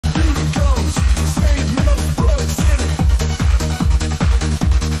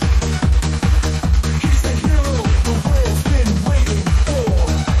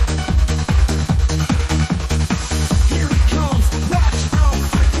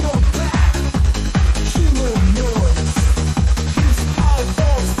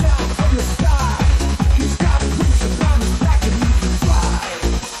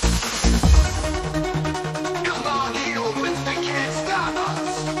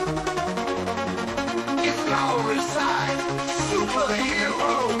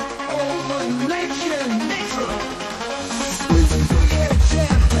superhero, elimination, Nitrion. Squeezing through the edge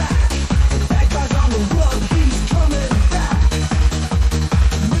and back. That guy's on the run, he's coming back.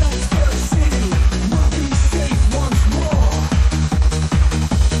 Millsburg City will be safe once more.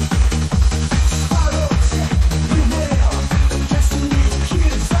 Pyrotech, beware. Destiny's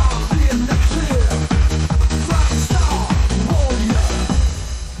kids are in the clear. Rockstar, warrior,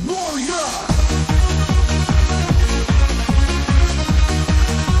 warrior.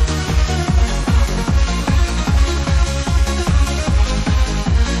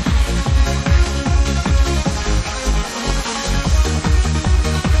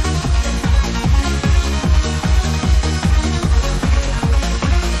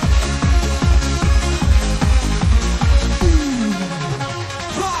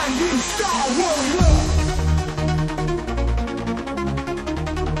 Flying star warrior.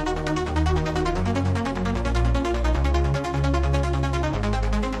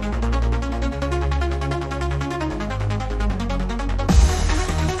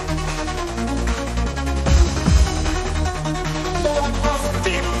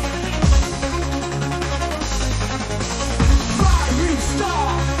 Flying star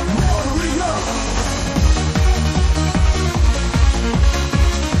warrior.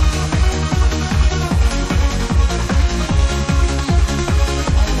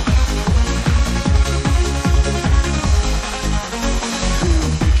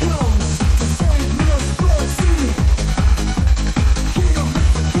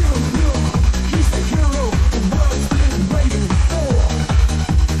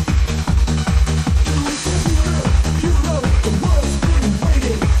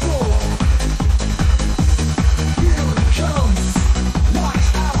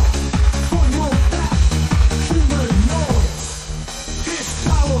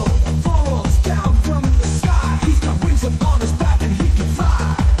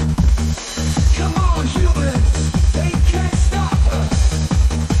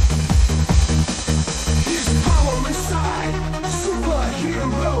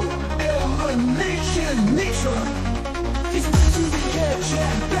 He's to the edge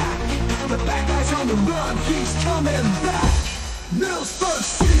and back. The bad guy's on the run, he's coming back. Millsburg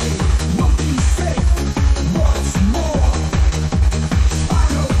City.